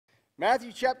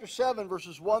Matthew chapter 7,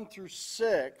 verses 1 through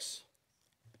 6.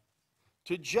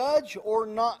 To judge or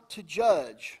not to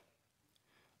judge,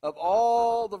 of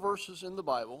all the verses in the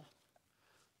Bible,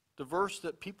 the verse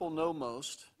that people know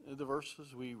most is the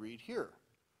verses we read here.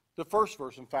 The first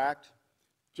verse, in fact,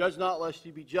 judge not lest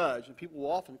you be judged. And people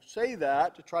will often say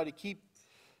that to try to keep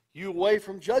you away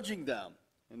from judging them.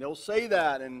 And they'll say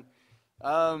that, and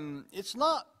it's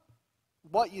not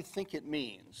what you think it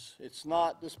means. It's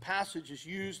not, this passage is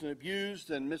used and abused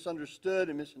and misunderstood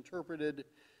and misinterpreted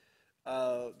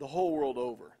the whole world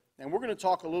over. And we're going to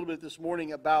talk a little bit this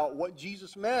morning about what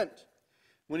Jesus meant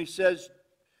when he says,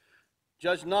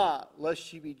 judge not,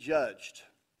 lest ye be judged.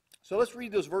 So let's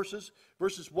read those verses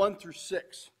 1 through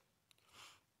 6.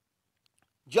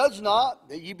 Judge not,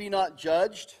 that ye be not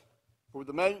judged, for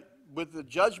with the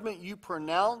judgment you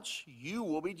pronounce, you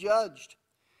will be judged.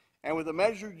 And with the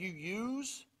measure you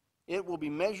use, it will be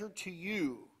measured to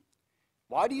you.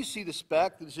 Why do you see the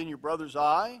speck that is in your brother's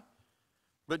eye,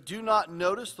 but do not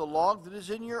notice the log that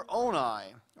is in your own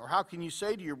eye? Or how can you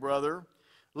say to your brother,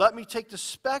 let me take the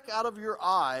speck out of your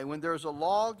eye, when there is a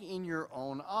log in your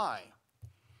own eye?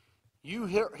 You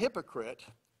hypocrite,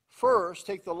 first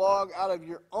take the log out of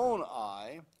your own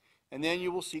eye, and then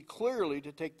you will see clearly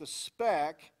to take the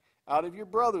speck out of your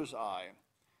brother's eye.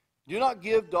 Do not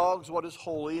give dogs what is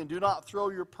holy, and do not throw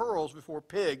your pearls before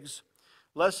pigs,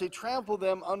 lest they trample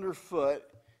them underfoot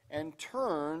and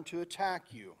turn to attack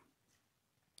you.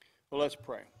 Well, let's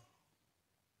pray.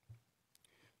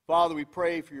 Father, we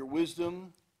pray for your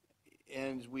wisdom,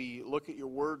 and as we look at your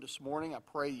word this morning, I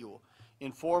pray you will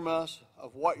inform us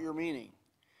of what you're meaning.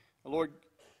 And Lord,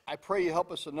 I pray you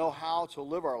help us to know how to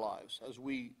live our lives as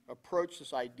we approach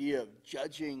this idea of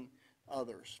judging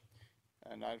others.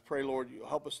 And I pray, Lord, you'll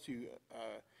help us to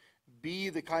be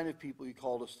the kind of people you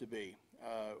called us to be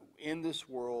in this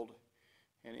world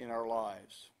and in our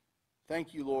lives.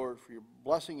 Thank you, Lord, for your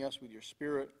blessing us with your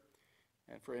Spirit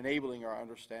and for enabling our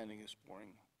understanding this morning.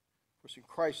 For it's in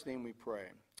Christ's name we pray.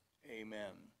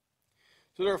 Amen.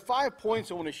 So there are 5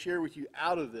 points I want to share with you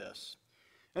out of this.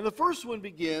 And the first one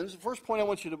begins, the first point I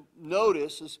want you to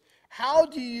notice is, how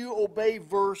do you obey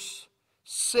verse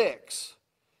 6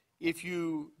 if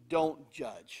you don't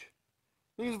judge?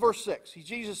 Look at verse 6.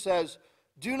 Jesus says,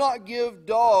 do not give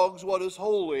dogs what is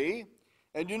holy,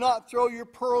 and do not throw your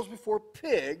pearls before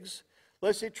pigs,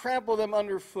 lest they trample them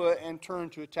underfoot and turn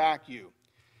to attack you.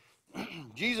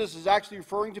 Jesus is actually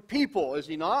referring to people, is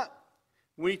he not?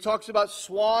 When he talks about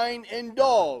swine and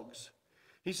dogs.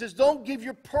 He says, don't give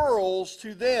your pearls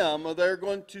to them, or they're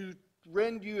going to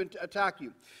rend you and attack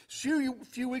you. A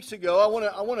few weeks ago, I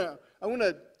want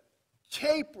to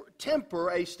temper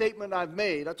a statement I've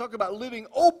made. I talk about living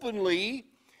openly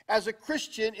as a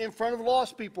Christian in front of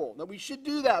lost people. That we should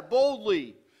do that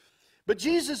boldly. But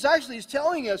Jesus actually is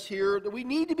telling us here that we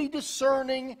need to be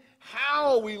discerning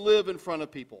how we live in front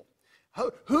of people.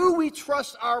 Who we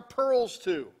trust our pearls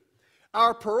to.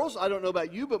 Our pearls, I don't know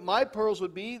about you, but my pearls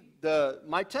would be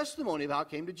my testimony of how I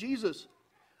came to Jesus.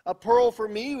 A pearl for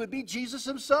me would be Jesus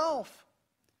himself.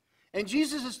 And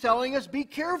Jesus is telling us, be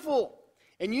careful.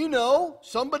 And you know,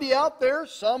 somebody out there,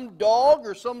 some dog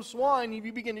or some swine, if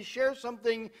you begin to share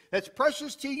something that's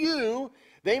precious to you,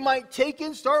 they might take it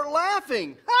and start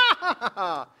laughing. Ha ha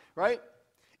ha! Right?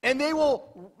 And they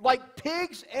will, like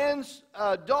pigs and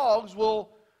dogs,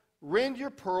 will rend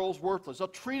your pearls worthless. They'll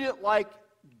treat it like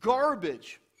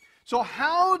garbage. So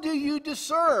how do you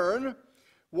discern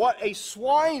what a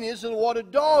swine is and what a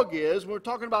dog is when we're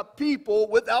talking about people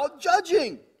without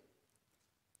judging?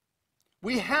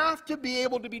 We have to be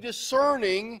able to be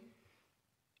discerning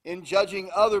in judging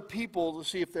other people to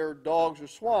see if they're dogs or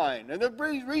swine. And the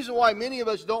reason why many of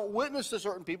us don't witness to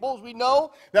certain people is we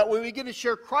know that when we get to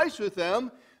share Christ with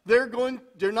them, they're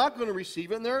not going to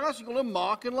receive it, and they're actually going to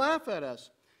mock and laugh at us.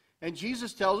 And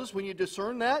Jesus tells us when you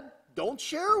discern that, don't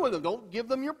share with them. Don't give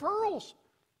them your pearls,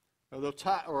 or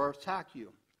they'll attack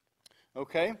you.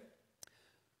 Okay?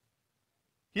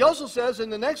 He also says in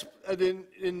the next,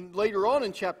 later on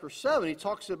in chapter 7, he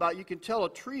talks about you can tell a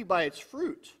tree by its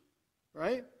fruit,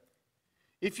 right?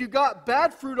 If you got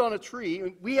bad fruit on a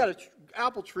tree, we had an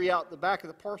apple tree out the back of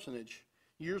the parsonage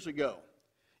years ago.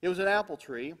 It was an apple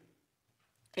tree,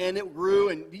 and it grew,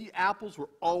 and the apples were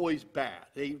always bad.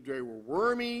 They were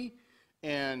wormy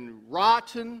and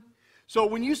rotten. So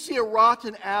when you see a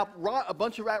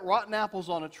bunch of rotten apples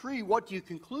on a tree, what do you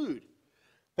conclude?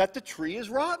 That the tree is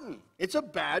rotten. It's a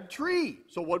bad tree.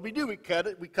 So what do? We cut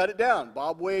it down.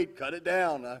 Bob Wade cut it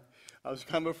down. I was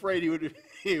kind of afraid he would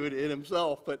hit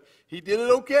himself, but he did it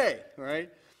okay, right?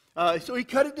 So he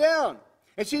cut it down.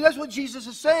 And see, that's what Jesus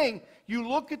is saying. You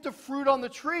look at the fruit on the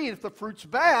tree, and if the fruit's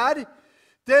bad,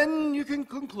 then you can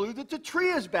conclude that the tree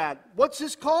is bad. What's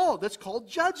this called? That's called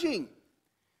judging.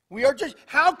 We are judging.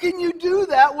 How can you do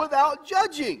that without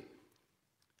judging?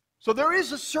 So there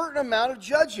is a certain amount of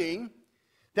judging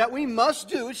that we must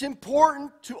do. It's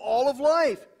important to all of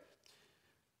life.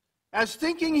 As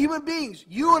thinking human beings,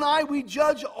 you and I, we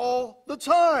judge all the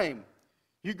time.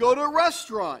 You go to a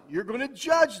restaurant, you're going to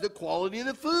judge the quality of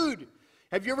the food.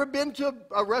 Have you ever been to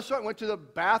a restaurant, went to the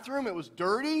bathroom, it was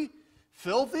dirty,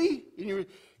 filthy?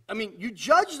 And you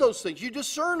judge those things, you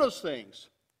discern those things.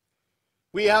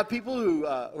 We have people who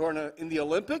are in the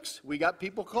Olympics. We got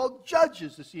people called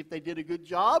judges to see if they did a good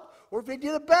job or if they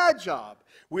did a bad job.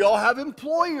 We all have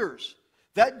employers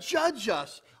that judge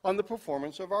us on the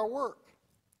performance of our work.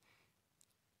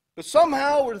 But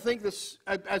somehow we're to think this,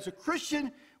 as a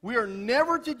Christian, we are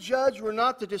never to judge. We're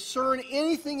not to discern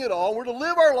anything at all. We're to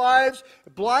live our lives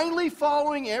blindly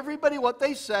following everybody what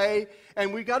they say,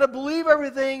 and we've got to believe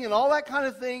everything and all that kind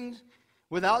of things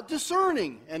without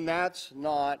discerning. And that's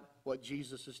not what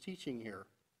Jesus is teaching here.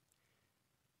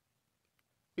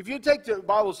 If you take the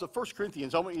Bibles to 1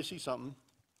 Corinthians, I want you to see something.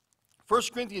 1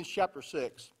 Corinthians chapter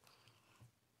 6.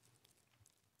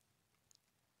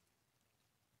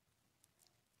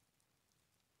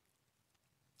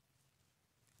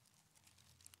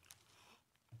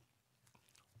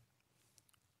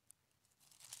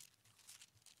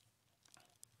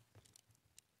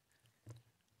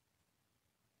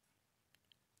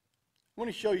 I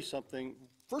want to show you something.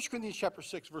 1 Corinthians chapter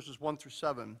 6, verses 1 through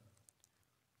 7.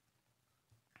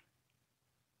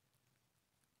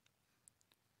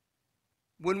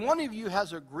 When one of you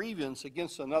has a grievance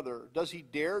against another, does he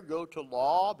dare go to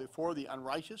law before the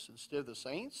unrighteous instead of the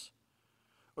saints?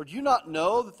 Or do you not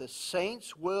know that the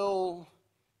saints will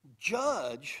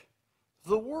judge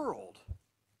the world?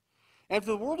 And if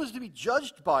the world is to be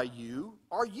judged by you,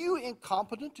 are you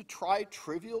incompetent to try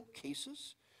trivial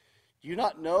cases? Do you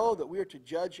not know that we are to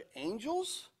judge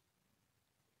angels?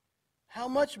 How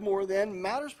much more then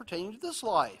matters pertaining to this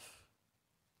life?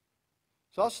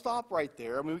 So I'll stop right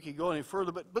there. I mean, we could go any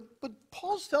further, but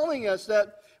Paul's telling us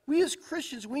that we as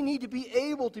Christians, we need to be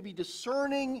able to be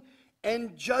discerning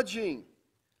and judging.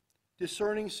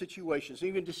 Discerning situations,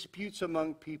 even disputes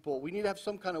among people. We need to have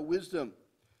some kind of wisdom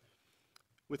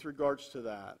with regards to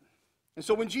that. And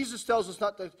so when Jesus tells us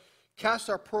not to cast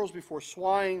our pearls before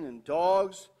swine and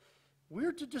dogs,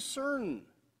 we're to discern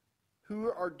who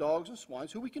are dogs and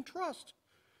swines, who we can trust.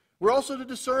 We're also to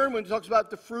discern when he talks about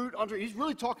the fruit. He's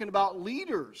really talking about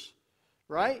leaders,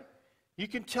 right? You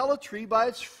can tell a tree by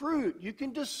its fruit. You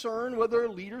can discern whether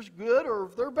a leader's good or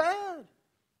if they're bad.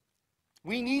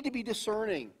 We need to be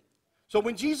discerning. So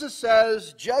when Jesus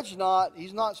says, judge not,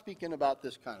 he's not speaking about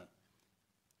this kind of.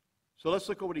 So let's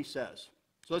look at what he says.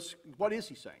 So what is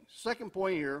he saying? Second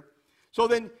point here. So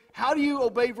then, how do you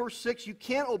obey verse 6? You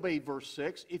can't obey verse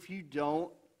 6 if you don't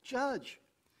judge.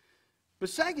 But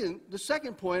the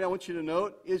second point I want you to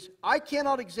note is, I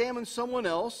cannot examine someone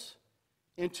else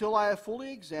until I have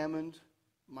fully examined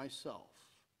myself.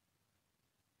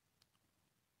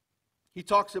 He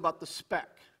talks about the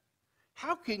speck.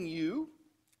 How can you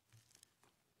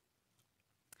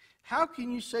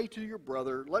say to your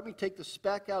brother, let me take the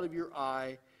speck out of your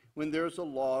eye, when there's a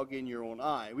log in your own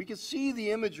eye? We can see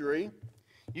the imagery.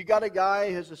 You got a guy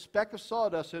who has a speck of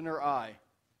sawdust in their eye.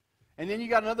 And then you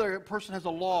got another person has a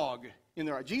log in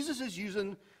their eye. Jesus is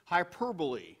using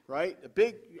hyperbole, right?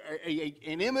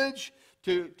 An image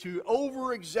to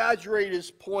over-exaggerate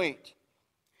his point.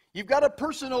 You've got a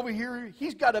person over here,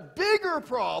 he's got a bigger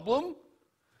problem.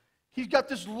 He's got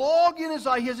this log in his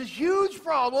eye. He has this huge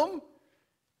problem.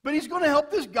 But he's going to help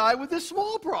this guy with this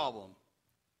small problem.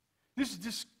 This is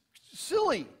just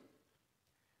silly.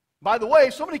 By the way,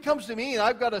 if somebody comes to me and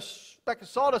I've got a speck of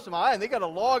sawdust in my eye and they got a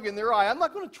log in their eye, I'm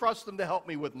not going to trust them to help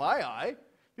me with my eye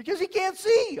because he can't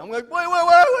see. I'm like, wait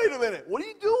a minute. What are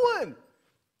you doing?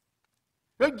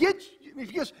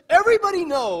 Because everybody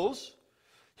knows,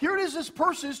 here it is, this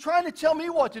person is trying to tell me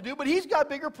what to do, but he's got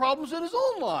bigger problems in his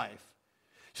own life.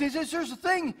 See, there's a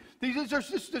thing, there's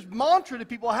this mantra that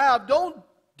people have, don't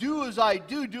do as I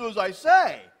do as I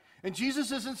say. And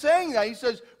Jesus isn't saying that. He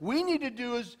says, you need to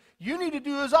do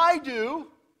as I do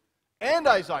and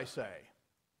as I say.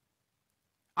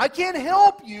 I can't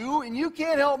help you and you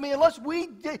can't help me unless we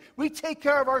take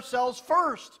care of ourselves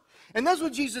first. And that's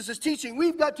what Jesus is teaching.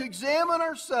 We've got to examine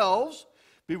ourselves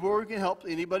before we can help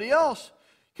anybody else.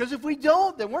 Because if we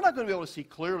don't, then we're not going to be able to see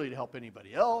clearly to help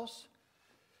anybody else.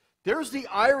 There's the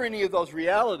irony of those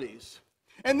realities.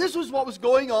 And this was what was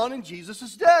going on in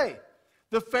Jesus' day.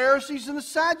 The Pharisees and the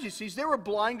Sadducees, they were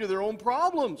blind to their own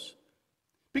problems.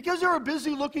 Because they were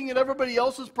busy looking at everybody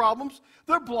else's problems,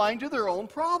 they're blind to their own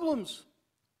problems.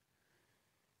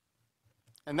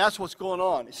 And that's what's going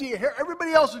on. See,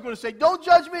 everybody else is going to say, don't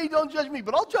judge me,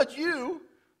 but I'll judge you.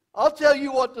 I'll tell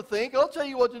you what to think. I'll tell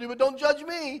you what to do, but don't judge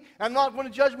me. I'm not going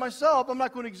to judge myself. I'm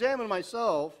not going to examine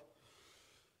myself.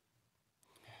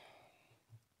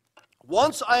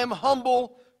 Once I am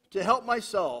humble to help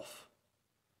myself,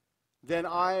 then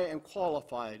I am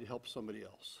qualified to help somebody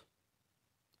else.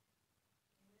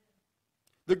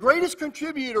 The greatest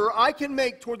contributor I can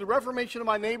make toward the reformation of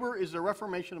my neighbor is the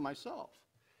reformation of myself.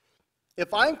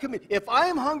 If I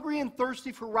am hungry and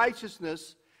thirsty for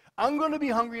righteousness, I'm going to be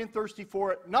hungry and thirsty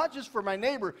for it, not just for my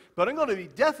neighbor, but I'm going to be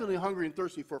definitely hungry and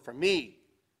thirsty for me.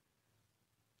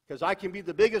 Because I can be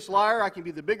the biggest liar, I can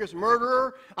be the biggest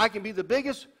murderer, I can be the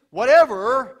biggest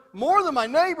whatever, more than my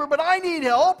neighbor, but I need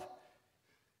help.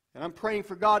 And I'm praying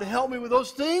for God to help me with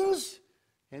those things.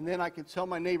 And then I can tell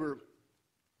my neighbor,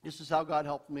 this is how God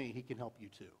helped me. He can help you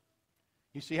too.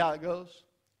 You see how it goes?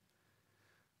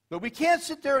 But we can't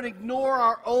sit there and ignore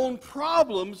our own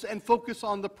problems and focus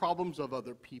on the problems of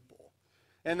other people.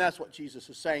 And that's what Jesus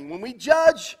is saying. When we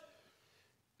judge,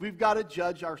 we've got to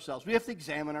judge ourselves. We have to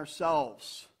examine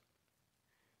ourselves.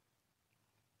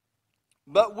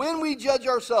 But when we judge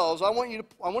ourselves, I want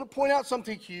to point out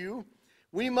something to you.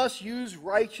 We must use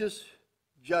righteous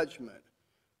judgment.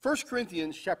 1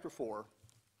 Corinthians chapter 4.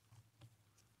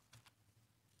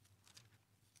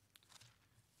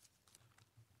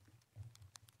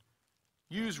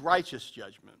 Use righteous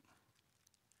judgment.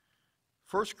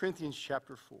 1 Corinthians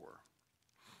chapter 4.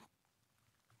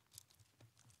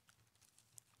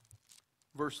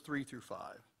 Verse 3 through 5.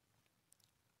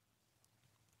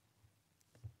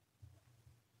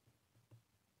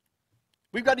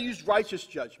 We've got to use righteous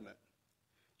judgment.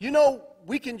 You know,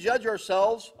 we can judge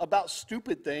ourselves about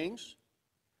stupid things.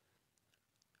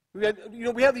 We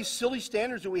have these silly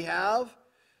standards that we have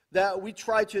that we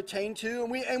try to attain to,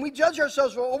 and we judge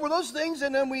ourselves over those things,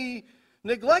 and then we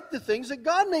neglect the things that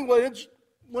God may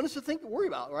want us to think and worry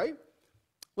about, right?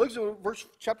 Look at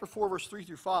chapter 4, verse 3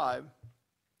 through 5.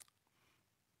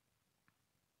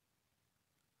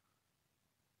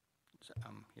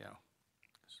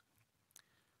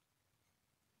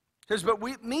 It says, but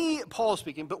with me, Paul is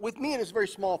speaking, but with me it is a very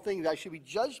small thing that I should be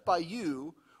judged by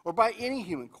you or by any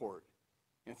human court.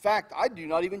 In fact, I do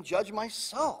not even judge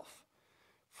myself,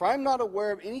 for I am not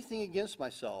aware of anything against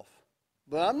myself,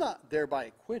 but I'm not thereby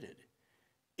acquitted.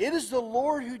 It is the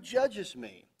Lord who judges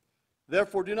me.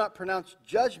 Therefore, do not pronounce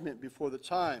judgment before the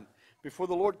time. Before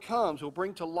the Lord comes, who will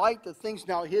bring to light the things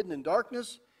now hidden in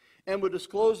darkness, and will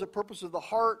disclose the purpose of the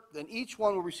heart. Then each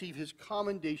one will receive his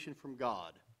commendation from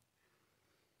God.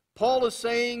 Paul is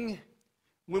saying,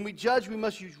 when we judge, we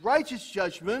must use righteous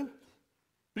judgment.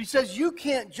 But he says, you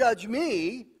can't judge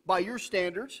me by your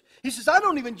standards. He says, I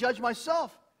don't even judge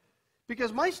myself,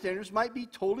 because my standards might be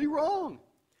totally wrong.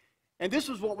 And this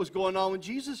was what was going on in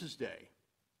Jesus' day.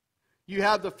 You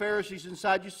have the Pharisees and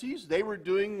Sadducees. They were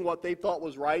doing what they thought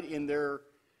was right in their,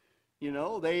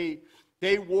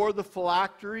 they wore the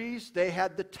phylacteries. They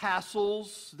had the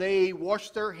tassels. They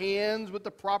washed their hands with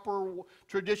the proper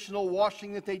traditional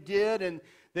washing that they did. And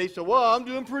they said, well, I'm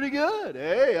doing pretty good.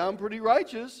 Hey, I'm pretty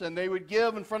righteous. And they would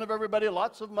give in front of everybody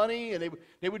lots of money. And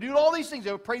they would do all these things.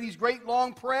 They would pray these great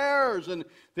long prayers. And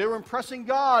they were impressing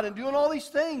God and doing all these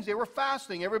things. They were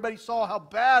fasting. Everybody saw how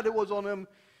bad it was on them.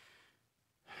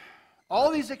 All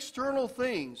these external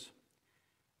things.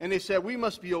 And they said, we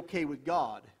must be okay with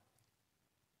God.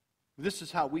 This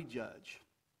is how we judge.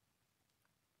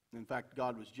 In fact,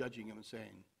 God was judging him and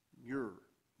saying, you're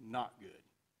not good.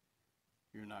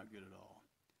 You're not good at all.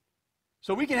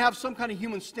 So we can have some kind of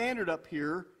human standard up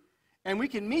here, and we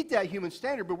can meet that human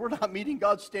standard, but we're not meeting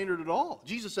God's standard at all.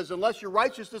 Jesus says, unless your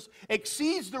righteousness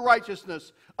exceeds the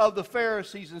righteousness of the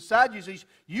Pharisees and Sadducees,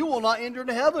 you will not enter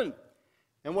into heaven.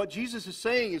 And what Jesus is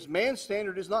saying is man's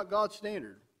standard is not God's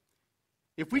standard.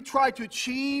 If we try to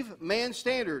achieve man's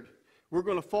standard, we're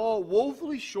going to fall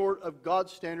woefully short of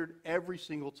God's standard every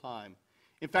single time.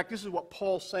 In fact, this is what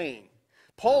Paul's saying.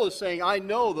 Paul is saying, I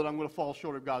know that I'm going to fall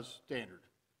short of God's standard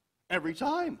every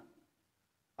time.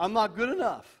 I'm not good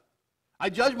enough. I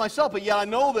judge myself, but yet I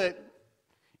know that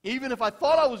even if I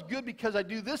thought I was good because I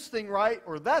do this thing right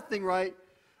or that thing right,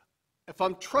 if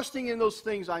I'm trusting in those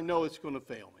things, I know it's going to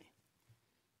fail me.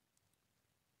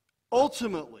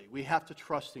 Ultimately, we have to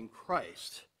trust in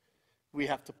Christ. We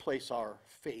have to place our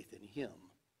faith in Him.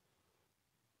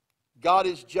 God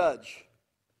is judge.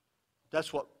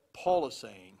 That's what Paul is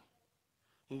saying.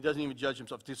 And he doesn't even judge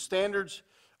himself. The standards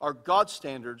are God's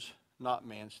standards, not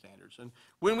man's standards. And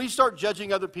when we start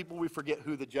judging other people, we forget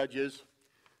who the judge is.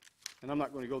 And I'm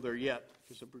not going to go there yet,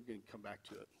 because we're going to come back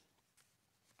to it.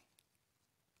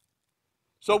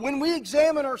 So when we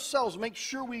examine ourselves, make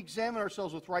sure we examine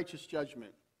ourselves with righteous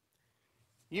judgment.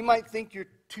 You might think you're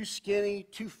too skinny,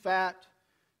 too fat,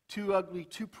 too ugly,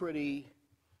 too pretty.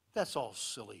 That's all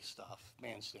silly stuff,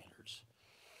 man standards.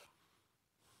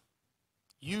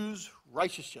 Use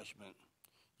righteous judgment.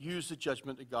 Use the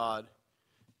judgment of God.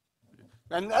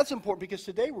 And that's important because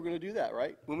today we're going to do that,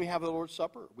 right? When we have the Lord's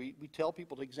Supper, we tell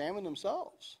people to examine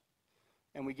themselves.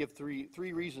 And we give three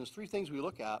reasons, three things we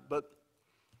look at, but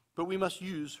we must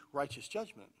use righteous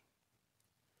judgment.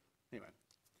 Anyway.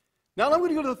 Now I'm going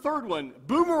to go to the third one,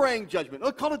 boomerang judgment.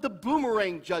 Let's call it the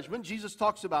boomerang judgment. Jesus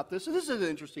talks about this, and this is an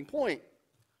interesting point.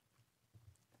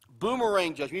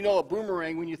 Boomerang judgment. You know a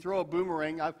boomerang, when you throw a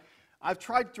boomerang, I've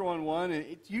tried throwing one,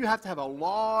 and you have to have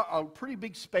a pretty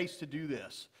big space to do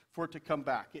this for it to come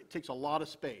back. It takes a lot of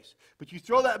space. But you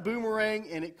throw that boomerang,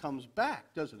 and it comes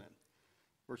back, doesn't it?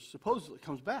 Or supposedly it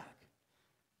comes back.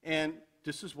 And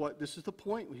this is the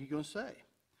point what he's going to say.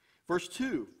 Verse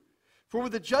 2, for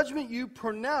with the judgment you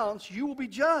pronounce, you will be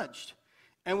judged.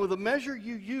 And with the measure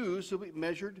you use, it will be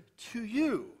measured to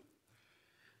you.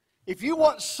 If you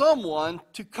want someone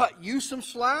to cut you some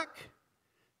slack,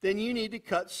 then you need to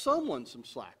cut someone some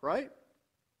slack, right?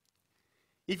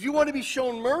 If you want to be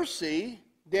shown mercy,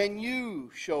 then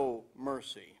you show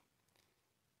mercy.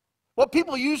 What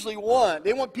people usually want,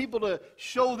 they want people to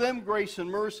show them grace and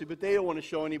mercy, but they don't want to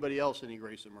show anybody else any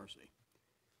grace and mercy.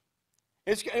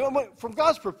 From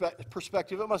God's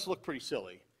perspective, it must look pretty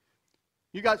silly.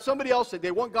 You got somebody else that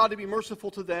they want God to be merciful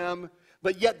to them,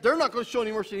 but yet they're not going to show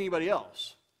any mercy to anybody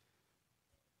else.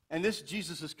 And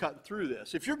Jesus is cutting through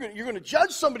this. If you're going to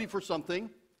judge somebody for something,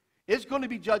 it's going to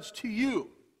be judged to you.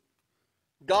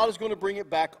 God is going to bring it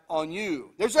back on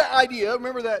you. There's that idea.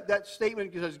 Remember that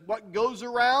statement that says, what goes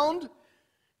around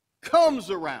comes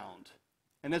around.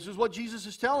 And this is what Jesus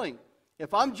is telling.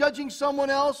 If I'm judging someone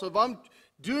else, if I'm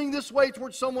doing this way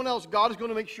towards someone else, God is going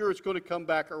to make sure it's going to come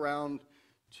back around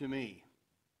to me.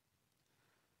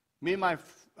 Me and my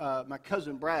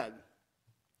cousin Brad,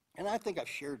 and I think I've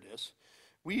shared this,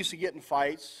 we used to get in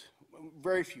fights,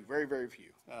 very few, very, very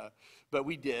few, but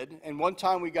we did. And one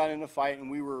time we got in a fight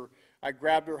and I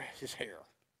grabbed his hair.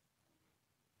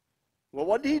 Well,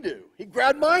 what did he do? He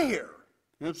grabbed my hair.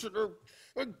 And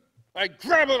I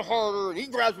grab it harder, and he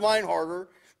grabs mine harder.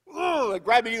 I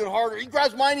grab it even harder. He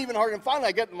grabs mine even harder. And finally,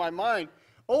 I get in my mind,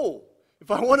 if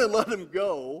I want to let him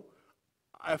go,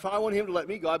 if I want him to let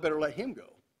me go, I better let him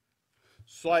go.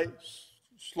 So I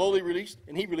slowly released,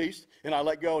 and he released, and I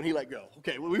let go, and he let go.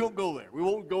 Okay, well, we won't go there. We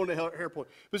won't go into hair point.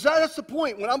 But that's the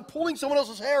point. When I'm pulling someone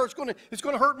else's hair, it's going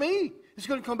to hurt me. It's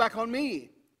going to come back on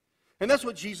me. And that's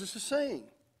what Jesus is saying.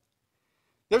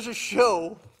 There's a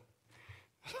show.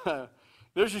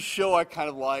 There's a show I kind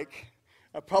of like.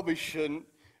 I probably shouldn't.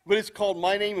 But it's called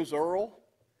My Name is Earl.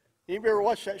 Anybody ever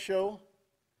watch that show?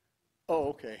 Oh,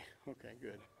 okay. Okay,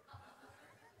 good.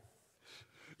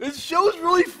 This show's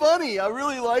really funny. I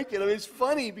really like it. I mean, it's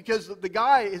funny because the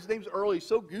guy, his name's Earl, he's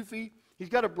so goofy. He's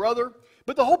got a brother.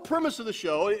 But the whole premise of the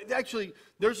show,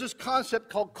 there's this concept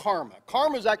called karma.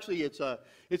 Karma is actually, it's a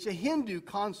Hindu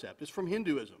concept. It's from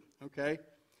Hinduism, okay?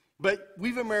 But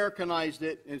we've Americanized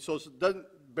it, and so it doesn't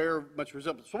bear much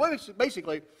resemblance. So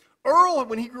basically, Earl,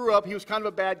 when he grew up, he was kind of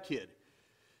a bad kid.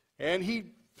 And he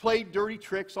played dirty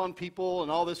tricks on people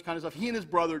and all this kind of stuff. He and his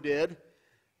brother did.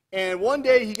 And one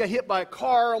day he got hit by a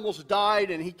car, almost died,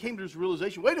 and he came to his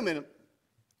realization, wait a minute,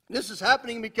 this is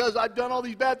happening because I've done all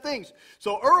these bad things.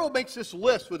 So Earl makes this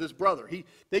list with his brother.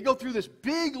 They go through this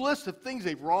big list of things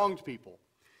they've wronged people.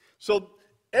 So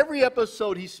every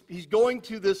episode he's going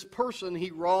to this person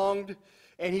he wronged,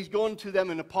 and he's going to them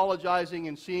and apologizing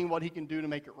and seeing what he can do to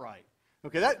make it right.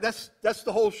 Okay, that's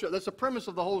the whole show. That's the premise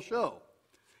of the whole show.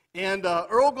 And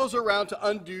Earl goes around to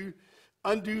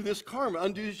undo this karma,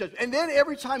 undo his judgment. And then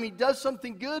every time he does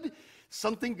something good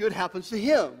happens to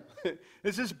him.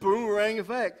 It's this boomerang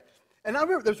effect. And I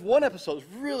remember there's one episode, it's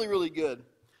really, really good.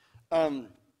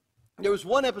 There was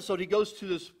one episode, he goes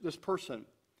to this person,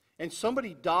 and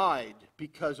somebody died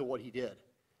because of what he did.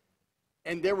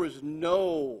 And there was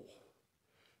no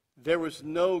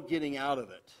getting out of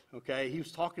it, okay? He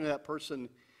was talking to that person,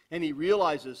 and he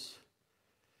realizes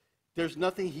there's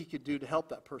nothing he could do to help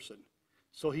that person.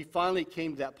 So he finally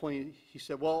came to that point. He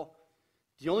said, well,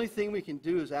 the only thing we can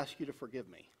do is ask you to forgive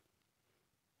me.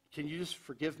 Can you just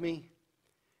forgive me?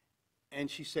 And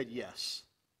she said yes.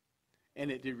 And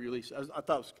it did release. I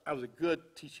thought it was a good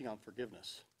teaching on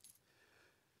forgiveness.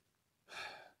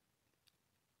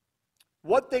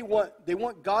 What they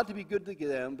want God to be good to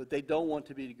them, but they don't want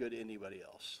to be good to anybody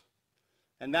else.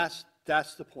 And that's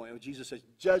the point. Jesus says,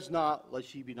 judge not,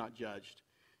 lest ye be not judged.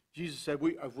 Jesus said,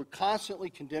 if we're constantly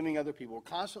condemning other people, we're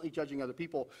constantly judging other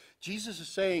people, Jesus is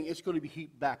saying it's going to be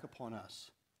heaped back upon us.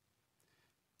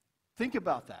 Think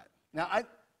about that. Now,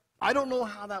 I don't know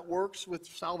how that works with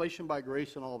salvation by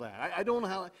grace and all that. I don't know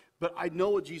how, but I know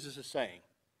what Jesus is saying.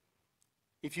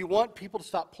 If you want people to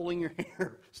stop pulling your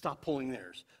hair, stop pulling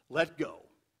theirs. Let go.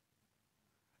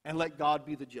 And let God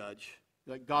be the judge.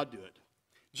 Let God do it.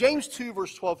 James 2,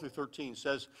 verse 12 through 13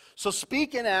 says, "So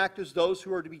speak and act as those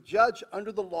who are to be judged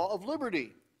under the law of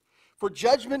liberty. For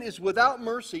judgment is without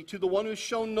mercy to the one who has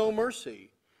shown no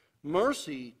mercy.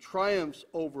 Mercy triumphs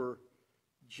over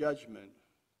judgment."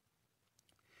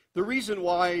 The reason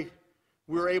why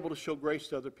we're able to show grace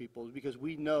to other people is because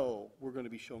we know we're going to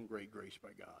be shown great grace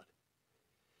by God.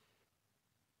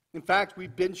 In fact,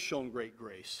 we've been shown great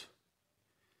grace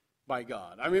by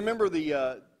God. I remember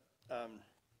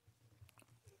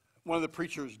one of the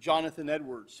preachers, Jonathan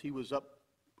Edwards. He was up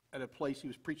at a place, he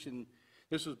was preaching.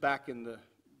 This was back in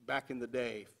the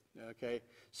day, okay,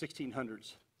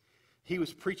 1600s. He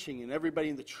was preaching, and everybody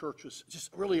in the church was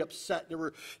just really upset.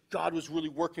 God was really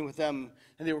working with them,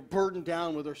 and they were burdened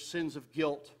down with their sins of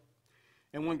guilt.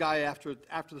 And one guy after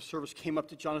the service came up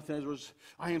to Jonathan Edwards,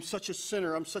 "I am such a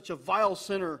sinner. I'm such a vile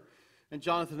sinner." And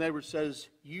Jonathan Edwards says,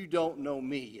 "You don't know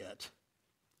me yet.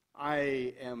 I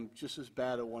am just as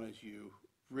bad a one as you,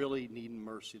 really needing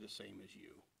mercy the same as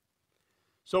you."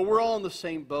 So we're all in the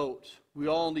same boat. We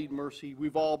all need mercy.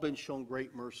 We've all been shown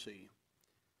great mercy.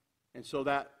 And so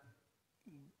that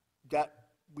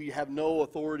we have no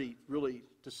authority really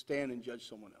to stand and judge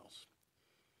someone else.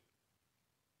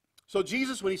 So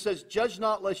Jesus, when he says, "Judge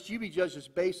not lest you be judged," is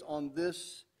based on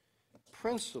this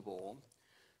principle.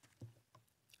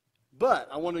 But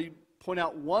I want to point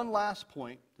out one last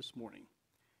point this morning.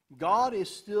 God is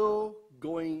still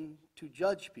going to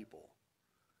judge people.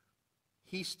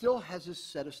 He still has his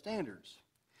set of standards.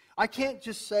 I can't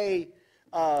just say,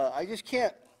 I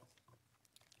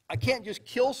can't just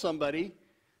kill somebody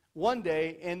one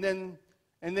day and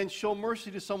then show mercy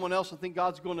to someone else and think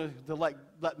God's going to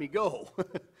let me go.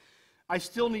 I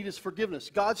still need his forgiveness.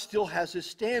 God still has his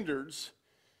standards.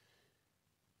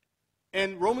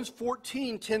 And Romans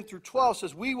 14, 10 through 12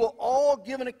 says, "We will all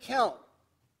give an account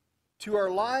to our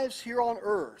lives here on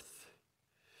earth."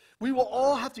 We will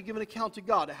all have to give an account to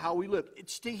God of how we live.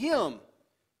 It's to him.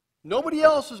 Nobody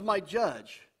else is my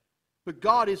judge, but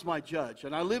God is my judge.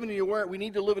 And we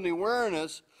need to live in the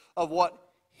awareness of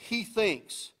what he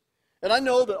thinks. And I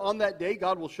know that on that day,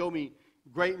 God will show me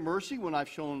great mercy when I've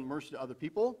shown mercy to other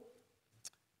people.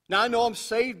 Now, I know I'm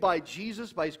saved by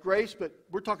Jesus, by his grace, but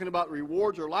we're talking about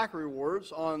rewards or lack of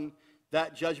rewards on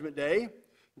that judgment day.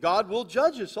 God will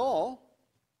judge us all.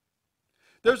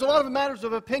 There's a lot of matters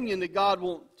of opinion that God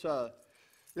won't,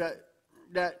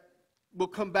 that will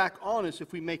come back on us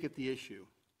if we make it the issue.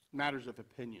 Matters of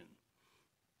opinion.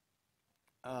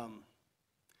 I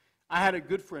had a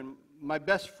good friend, my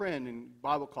best friend in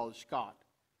Bible college, Scott.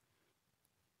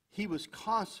 He was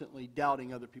constantly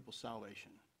doubting other people's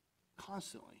salvation.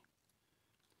 Constantly.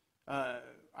 I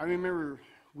remember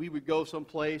we would go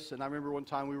someplace, and I remember one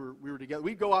time we were together.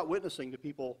 We'd go out witnessing to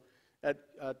people at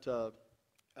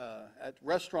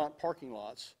restaurant parking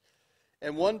lots.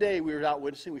 And one day we were out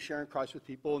witnessing, we were sharing Christ with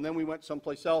people, and then we went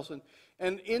someplace else.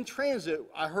 And in transit,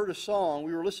 I heard a song.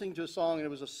 We were listening to a song, and it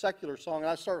was a secular song, and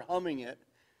I started humming it.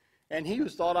 And he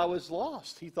thought I was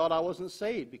lost. He thought I wasn't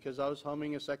saved because I was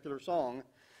humming a secular song,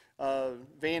 a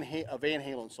Van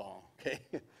Halen song. Okay.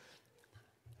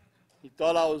 He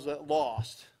thought I was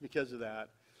lost because of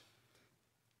that.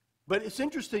 But it's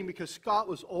interesting because Scott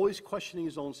was always questioning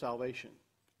his own salvation.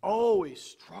 Always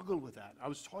struggled with that. I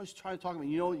was always trying to talk to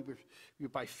him. You're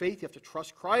by faith, you have to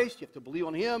trust Christ, you have to believe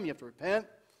on him, you have to repent.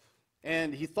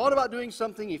 And he thought about doing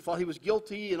something. He thought he was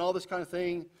guilty and all this kind of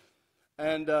thing.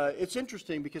 And it's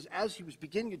interesting because as he was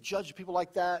beginning to judge people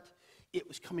like that, it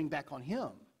was coming back on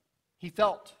him. He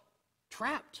felt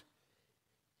trapped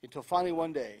until finally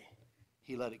one day,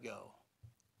 he let it go.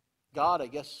 God, I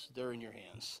guess they're in your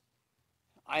hands.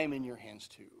 I am in your hands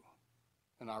too,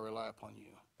 and I rely upon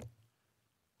you.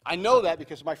 I know that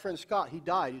because my friend Scott, he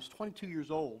died. He was 22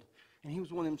 years old, and he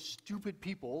was one of them stupid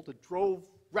people that drove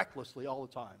recklessly all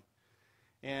the time.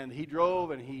 And he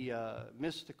drove, and he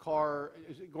missed a car,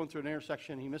 going through an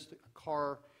intersection. He missed a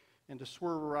car, and to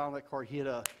swerve around that car, he hit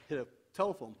a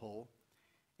telephone pole,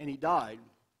 and he died.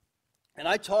 And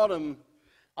I taught him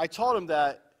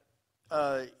that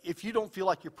if you don't feel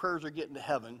like your prayers are getting to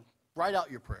heaven, write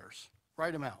out your prayers.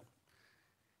 Write them out.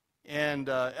 And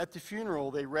at the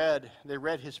funeral, they read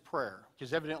his prayer,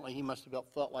 because evidently he must have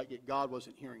felt like God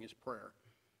wasn't hearing his prayer.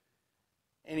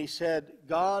 And he said,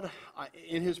 God,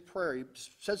 in his prayer, he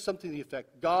said something to the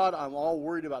effect, God, I'm all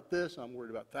worried about this, I'm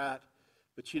worried about that,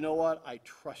 but you know what? I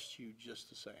trust you just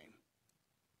the same.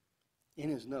 In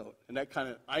his note. And that kind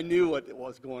of, I knew what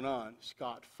was going on.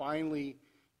 Scott finally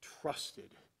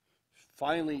trusted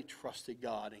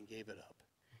God and gave it up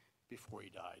before he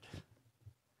died.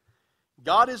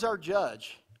 God is our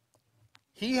judge.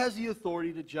 He has the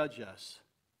authority to judge us.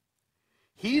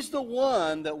 He's the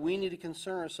one that we need to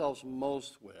concern ourselves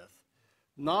most with.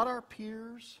 Not our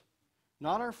peers,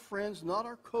 not our friends, not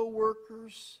our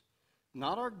co-workers,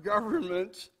 not our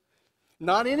government,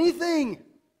 not anything.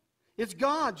 It's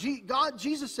God.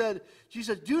 Jesus said,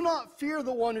 do not fear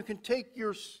the one who can take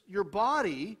your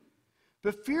body,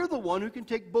 but fear the one who can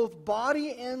take both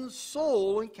body and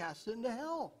soul and cast it into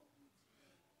hell.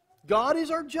 God is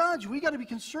our judge. We got to be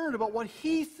concerned about what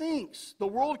he thinks. The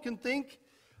world can think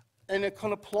and it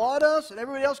can applaud us, and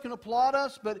everybody else can applaud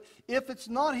us, but if it's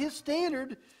not his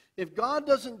standard, if God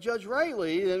doesn't judge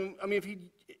rightly, then, if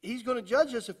he's going to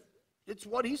judge us if it's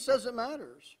what he says that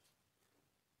matters.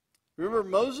 Remember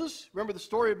Moses? Remember the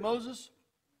story of Moses?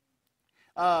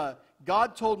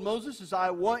 God told Moses,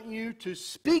 I want you to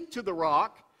speak to the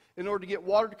rock in order to get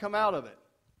water to come out of it.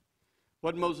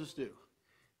 What did Moses do?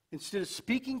 Instead of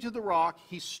speaking to the rock,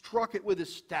 he struck it with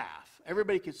his staff.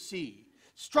 Everybody could see.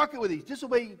 Struck it with it.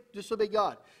 Disobey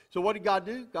God. So what did God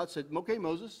do? God said, okay,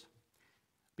 Moses,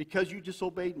 because you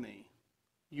disobeyed me,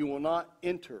 you will not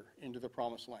enter into the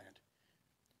promised land.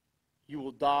 You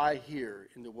will die here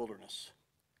in the wilderness.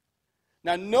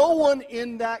 Now, no one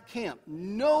in that camp,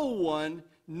 no one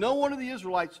of the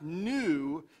Israelites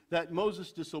knew that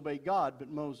Moses disobeyed God, but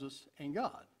Moses and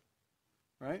God.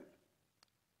 Right?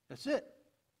 That's it.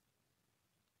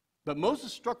 But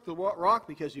Moses struck the rock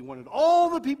because he wanted all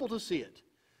the people to see it.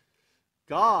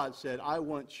 God said, I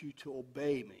want you to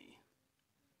obey me,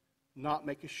 not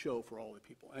make a show for all the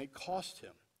people. And it cost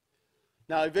him.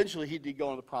 Now, eventually he did go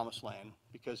into the promised land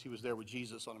because he was there with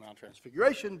Jesus on the Mount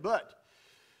Transfiguration, but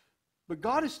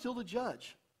God is still the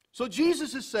judge. So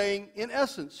Jesus is saying, in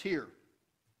essence here,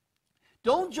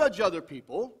 don't judge other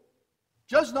people.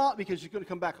 Judge not because it's going to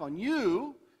come back on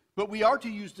you, but we are to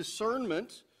use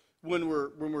discernment when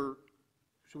we're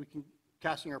so we can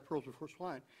casting our pearls before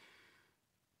swine.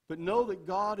 But know that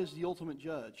God is the ultimate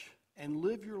judge and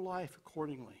live your life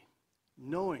accordingly,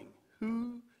 knowing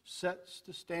who sets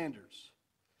the standards.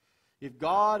 If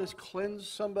God has cleansed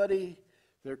somebody,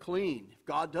 they're clean. If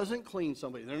God doesn't clean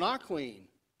somebody, they're not clean.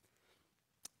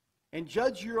 And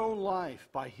judge your own life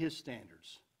by his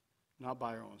standards, not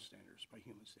by our own standards, by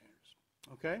human standards.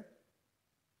 Okay?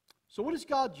 So what does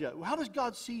God judge? How does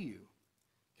God see you?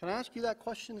 Can I ask you that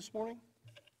question this morning?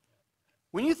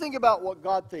 When you think about what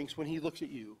God thinks when he looks at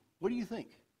you, what do you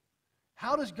think?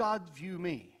 How does God view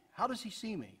me? How does he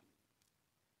see me?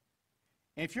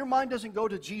 And if your mind doesn't go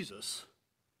to Jesus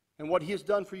and what he has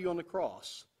done for you on the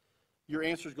cross, your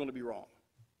answer is going to be wrong.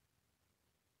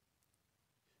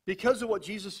 Because of what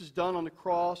Jesus has done on the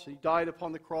cross, he died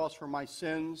upon the cross for my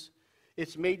sins,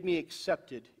 it's made me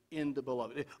accepted in the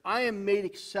beloved. I am made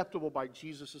acceptable by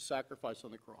Jesus' sacrifice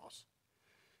on the cross.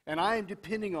 And I am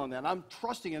depending on that. I'm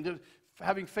trusting and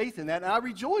having faith in that, and I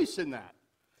rejoice in that.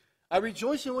 I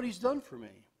rejoice in what he's done for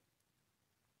me.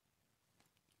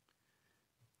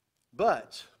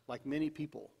 But, like many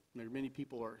people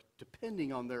are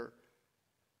depending on their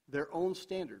own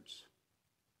standards,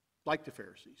 like the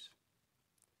Pharisees.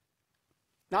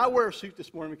 Now, I wear a suit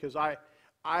this morning because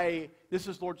this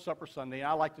is Lord's Supper Sunday, and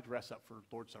I like to dress up for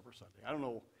Lord's Supper Sunday. I don't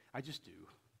know, I just do.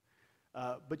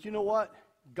 But you know what?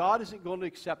 God isn't going to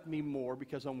accept me more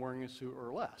because I'm wearing a suit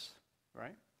or less,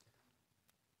 right?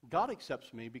 God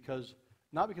accepts me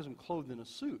not because I'm clothed in a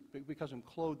suit, but because I'm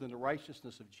clothed in the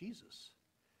righteousness of Jesus.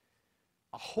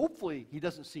 Hopefully, he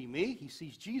doesn't see me, he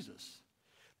sees Jesus.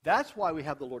 That's why we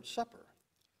have the Lord's Supper,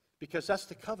 because that's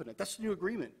the covenant, that's the new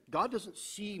agreement. God doesn't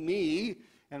see me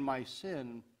and my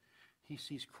sin, he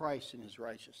sees Christ in his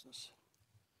righteousness.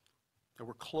 That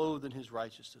we're clothed in his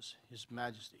righteousness, his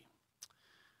majesty.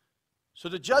 So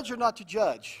to judge or not to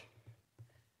judge?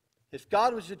 If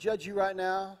God was to judge you right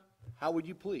now, how would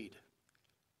you plead?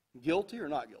 Guilty or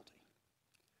not guilty?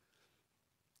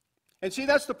 And see,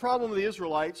 that's the problem of the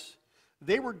Israelites.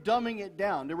 They were dumbing it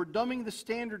down. They were dumbing the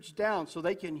standards down so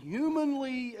they can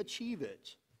humanly achieve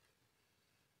it.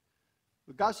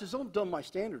 But God says, don't dumb my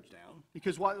standards down,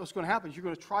 because what's going to happen is you're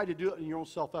going to try to do it in your own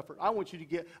self-effort. I want you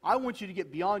to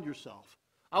get beyond yourself.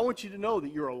 I want you to know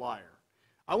that you're a liar.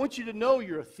 I want you to know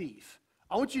you're a thief.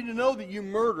 I want you to know that you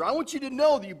murder. I want you to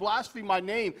know that you blaspheme my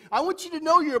name. I want you to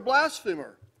know you're a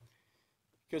blasphemer.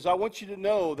 Because I want you to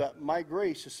know that my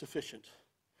grace is sufficient.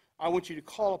 I want you to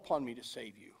call upon me to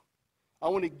save you. I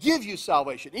want to give you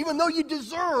salvation, even though you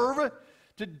deserve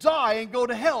to die and go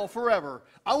to hell forever.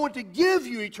 I want to give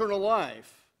you eternal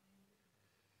life.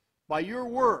 By your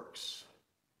works,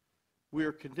 we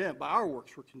are condemned. By our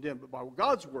works, we're condemned. But by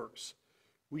God's works,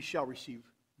 we shall receive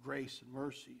grace and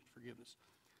mercy and forgiveness.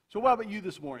 So what about you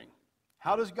this morning?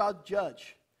 How does God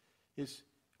judge?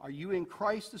 Are you in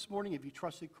Christ this morning? Have you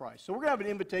trusted Christ? So we're going to have an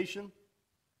invitation.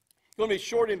 It's going to be a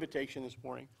short invitation this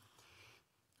morning.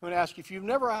 I'm going to ask you, if you've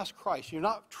never asked Christ, you're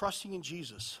not trusting in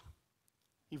Jesus,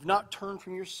 you've not turned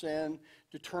from your sin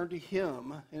to turn to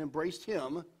Him and embraced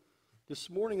Him, this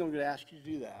morning I'm going to ask you to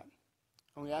do that.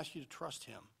 I'm going to ask you to trust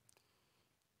Him.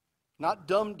 Not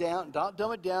dumb it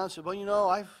down and say, well, you know,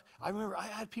 I remember I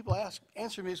had people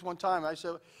answer me this one time. I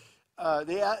said,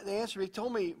 they answered me,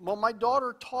 told me, well, my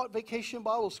daughter taught Vacation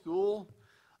Bible School.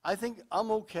 I think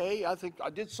I'm okay. I think I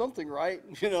did something right,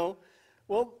 you know.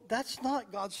 Well, that's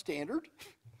not God's standard.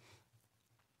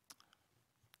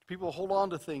 People hold on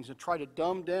to things and try to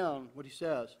dumb down what He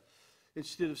says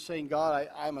instead of saying, God,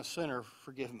 I'm a sinner,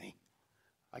 forgive me.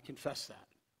 I confess that.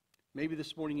 Maybe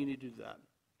this morning you need to do that.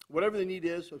 Whatever the need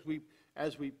is,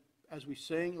 as we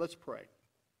sing, let's pray.